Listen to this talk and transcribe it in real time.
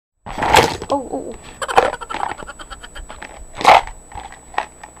Oh.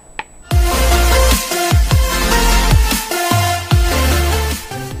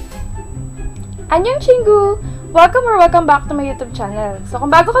 Annyeong chingu! Welcome back to my YouTube channel. So kung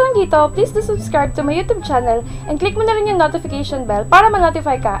bago ka lang dito, please do subscribe to my YouTube channel and click mo na rin yung notification bell para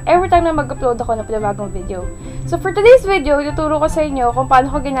ma-notify ka every time na mag-upload ako ng pinabagong video. So for today's video, ituturo ko sa inyo kung paano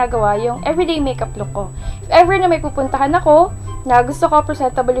ko ginagawa yung everyday makeup look ko. If ever na may pupuntahan ako, na gusto ko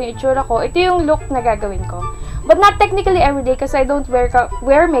presentable yung itsura ko, ito yung look na gagawin ko. But not technically everyday kasi I don't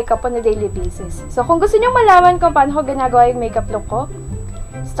wear makeup on a daily basis. So kung gusto nyo malaman kung paano ko ginagawa yung makeup look ko,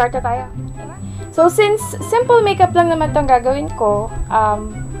 start na tayo. So, since simple makeup lang naman itong gagawin ko,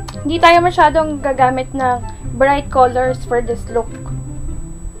 hindi tayo masyadong gagamit ng bright colors for this look.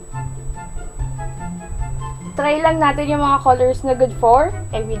 Try lang natin yung mga colors na good for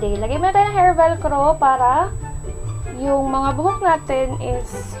everyday. Lagay mo na tayo ng hair velcro para yung mga buhok natin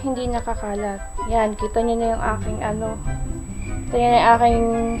is hindi nakakalat. Yan, kita nyo na yung aking kita nyo na yung aking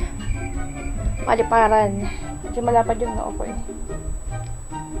paliparan. Medyo malapad yung noo ko eh.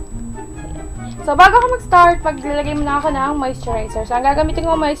 So, bago ako mag-start, maglalagay muna ako ng moisturizer. So, ang gagamitin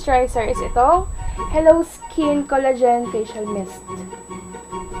ko moisturizer is itong Hello Skin Collagen Facial Mist.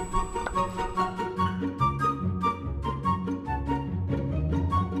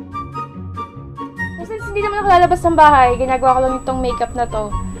 So, since hindi naman ako lalabas ng bahay, ginagawa ko lang itong makeup na to.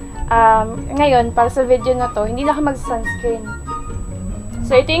 Ngayon, para sa video na to, hindi na ako mag-sunscreen.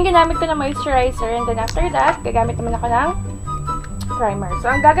 So, ito yung ginamit ko na moisturizer. And then, after that, gagamit naman ako ng primer. So,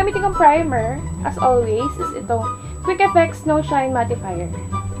 ang gagamitin kong primer, as always, is itong Quick Effects No Shine Mattifier.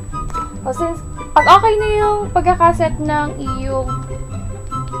 So, since, pag okay na yung pagkakaset ng iyong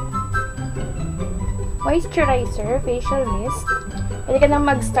moisturizer, facial mist, pwede ka nang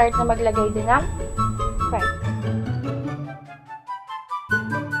mag-start na maglagay din ng primer.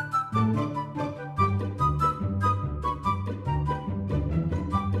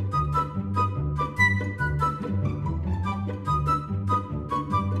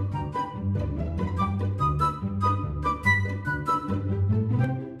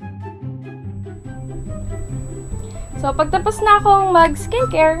 So, pagtapos na akong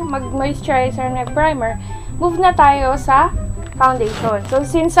mag-skincare, mag-moisturizer, mag-primer, move na tayo sa foundation. So,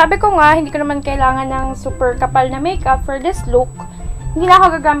 since sabi ko nga, hindi ko naman kailangan ng super kapal na makeup for this look, hindi na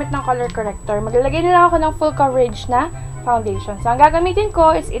ako gagamit ng color corrector. Maglalagay na lang ako ng full coverage na foundation. So, ang gagamitin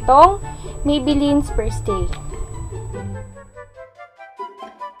ko is itong Maybelline Spray Stay.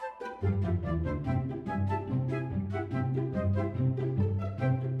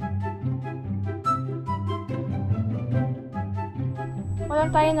 Wala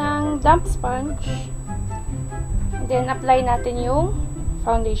tayo ng damp sponge. And then, apply natin yung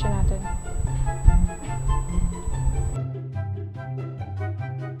foundation natin.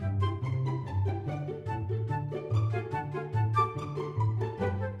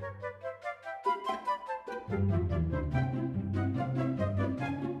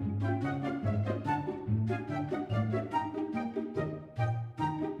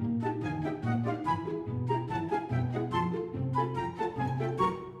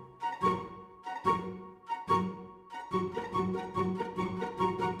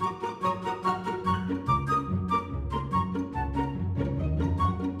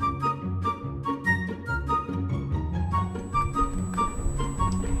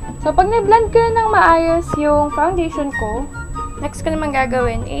 So, pag na-blend ko ng maayos yung foundation ko, next ko naman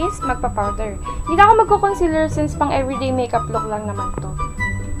gagawin is magpa-powder. Hindi na ako magko-concealer since pang everyday makeup look lang naman to.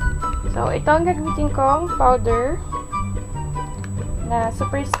 So, ito ang gagamitin kong powder na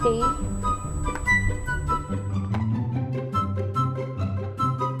Super Stay.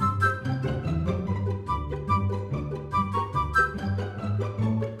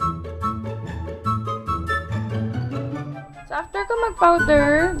 So, after ko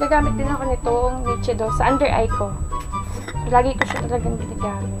mag-powder, gagamit din ako nitong Nichido sa under eye ko. So, lagi ko siya talagang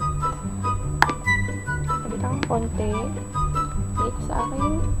ginagamit. Lagit akong konti. Lagit ko sa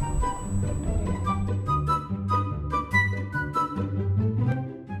akin.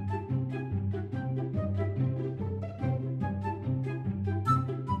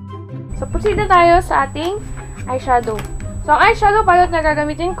 So, proceed na tayo sa ating eyeshadow. So, ang eyeshadow palette na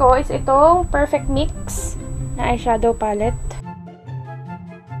gagamitin ko is itong Perfect Mix na eyeshadow palette.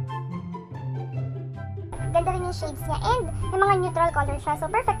 Ganda rin yung shades niya and may mga neutral color siya. So,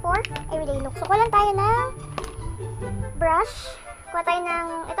 perfect for everyday look. So, kuha lang tayo ng brush. Kuha tayo ng,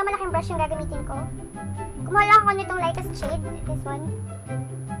 ito malaking brush yung gagamitin ko. Kumuha lang ako nitong lightest shade. This one.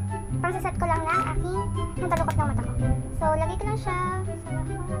 Parang saset ko lang ng aking natalukot ng mata ko. So, lagay ko lang siya sa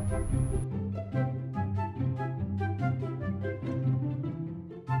lahat.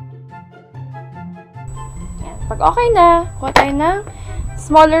 Yan. Pag okay na, kuha tayo ng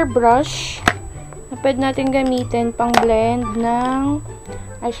smaller brush na pwede natin gamitin pang blend ng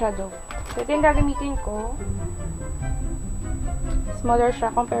eyeshadow. So, ito yung gagamitin ko. Smaller siya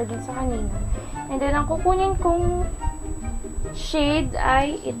compared din sa kanina. And then, ang kukunin kong shade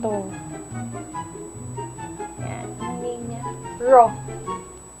ay ito. Yan. Ang name niya. Raw.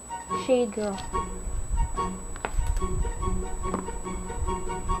 Shade Raw.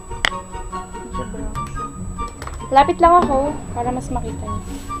 Lapit lang ako para mas makita niyo.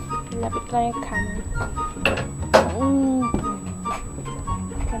 Lapit lang yung camera.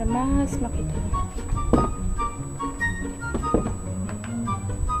 Para mas makita niyo.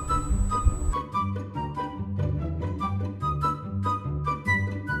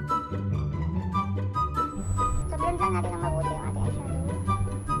 So, blend lang natin ang mabuti yung ating eyeshadow.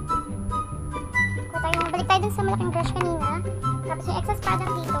 Balik tayo dun sa malaking brush kanina. Tapos yung excess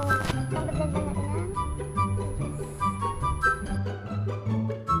product dito, yung blend lang natin na.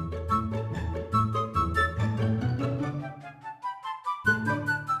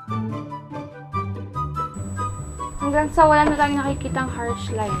 Hanggang sa wala na tayong nakikitang harsh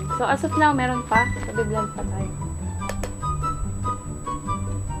line. So, as of now, meron pa. So, biblend pa tayo.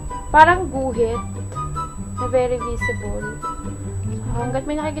 Parang guhit na very visible. So, hanggat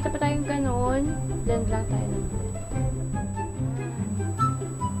may nakikita pa tayong ganun, blend lang tayo ng blend.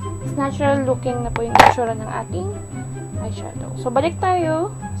 It's natural looking na po yung itsura ng ating eyeshadow. So, balik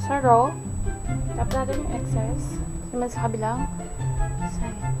tayo sa raw. Tap natin yung excess. Naman sa kabilang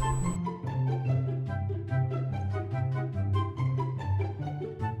side.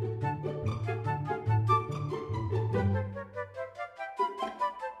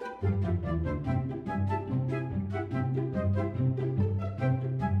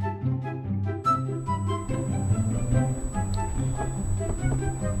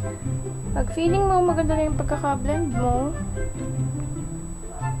 Pag feeling mo maganda na yung pagkaka-blend mo,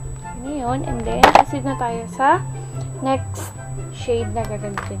 ano yun, and then proceed na tayo sa next shade na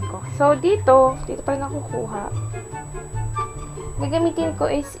gagamitin ko. So, dito pa rin ako kukuha. Gagamitin ko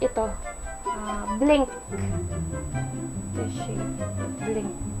is ito, Blink. This shade, Blink.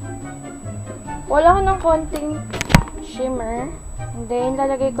 Wala ko ng konting shimmer, and then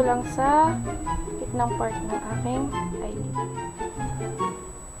lalagay ko lang sa gitnang part ng aking eyelid.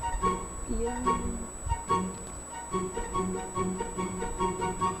 Yan.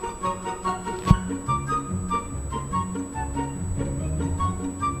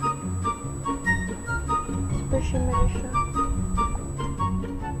 Super shimmery siya.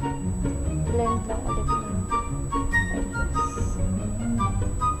 Blend lang ulit na. Like this.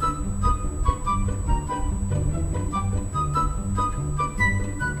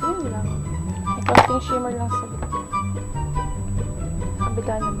 Ganyan lang. May konting shimmer lang sa gitna.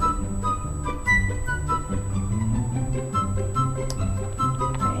 Kabila naman.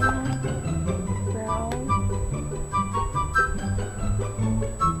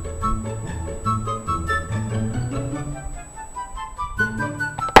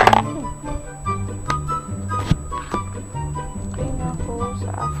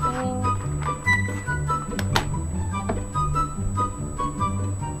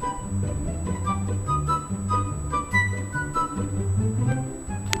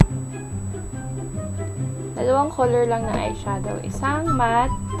 Dalawang color lang ng eyeshadow. Isang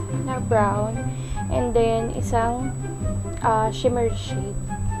matte na brown and then isang shimmer shade.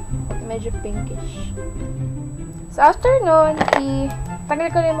 Medyo pinkish. So, after nun, tanggal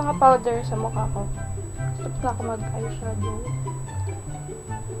ko na yung mga powder sa mukha ko. Stop na ako mag-eyeshadow.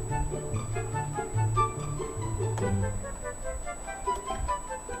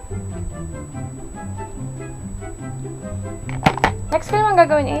 Next ko naman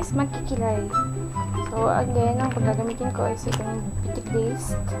gagawin is magkikilay. So, again, ang paggagamitin ko is itong Pitik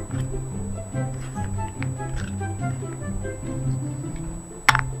Paste.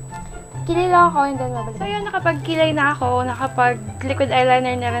 Kilay lang ako and then mabalik. So, yun, nakapagkilay na ako, nakapag-liquid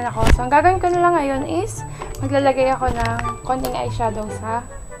eyeliner na rin ako. So, ang gagawin ko na lang ngayon is maglalagay ako ng konting eyeshadow sa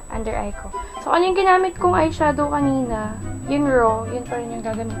under eye ko. So, ano yung ginamit kong eyeshadow kanina, yung raw, yun pa rin yung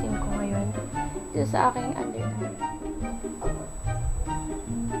gagamitin ko ngayon dito sa aking under eye.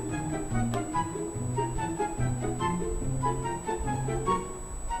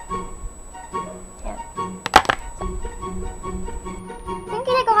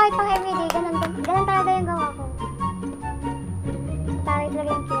 Kahit pang everyday, ganun talaga yung gawa ko. Taray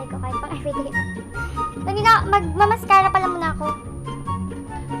talaga yung kilay ko kahit pang everyday. Magmamaskara pa lang muna ako.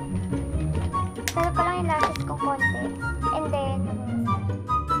 Pero ko lang yung lashes ko konti. And then,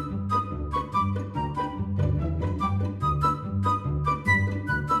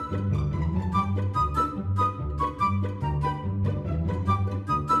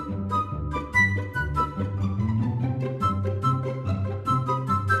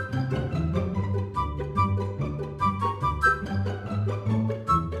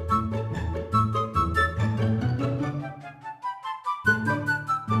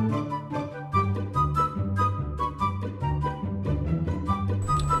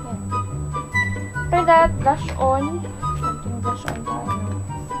 that, blush on. Konting blush on tayo.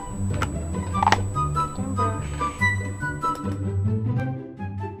 Ito yung brush.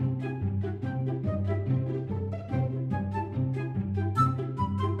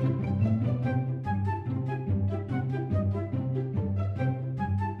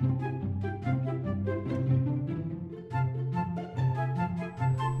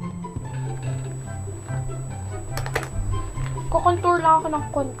 Kukontour lang ako ng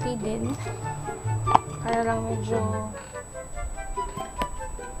konti din. Kaya lang medyo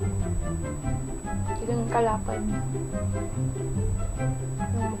hindi ganun kalapad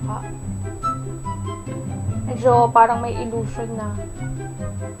yung mukha. Medyo parang may illusion na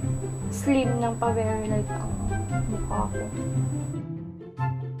slim ng pa-very light ang mukha ko.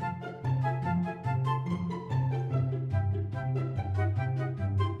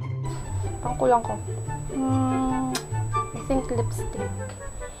 Pangkulang ko. I think lipstick.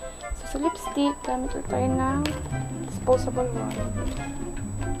 So, sa lipstick, gamit ulit tayo ng disposable one.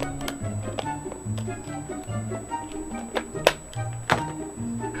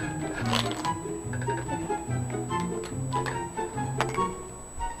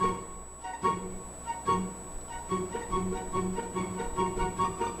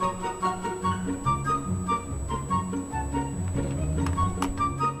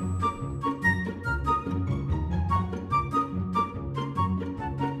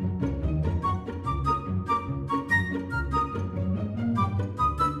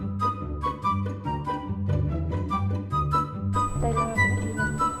 Dahil lang natin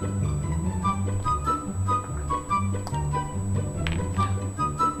ilan.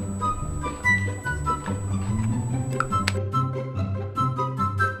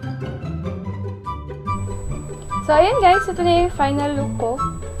 So, ayan guys. Ito na yung final look ko.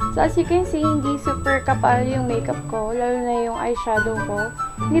 So, as you can see, hindi super kapal yung makeup ko. Lalo na yung eyeshadow ko.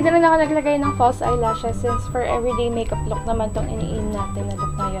 Hindi na rin ako naglagay ng false eyelashes since for everyday makeup look naman tong ini-aim natin na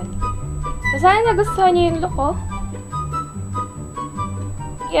look na yun. So, sana nagustuhan niyo yung look ko.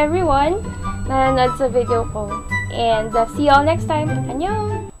 Everyone na nanonood sa video ko. And see you all next time. Annyeong!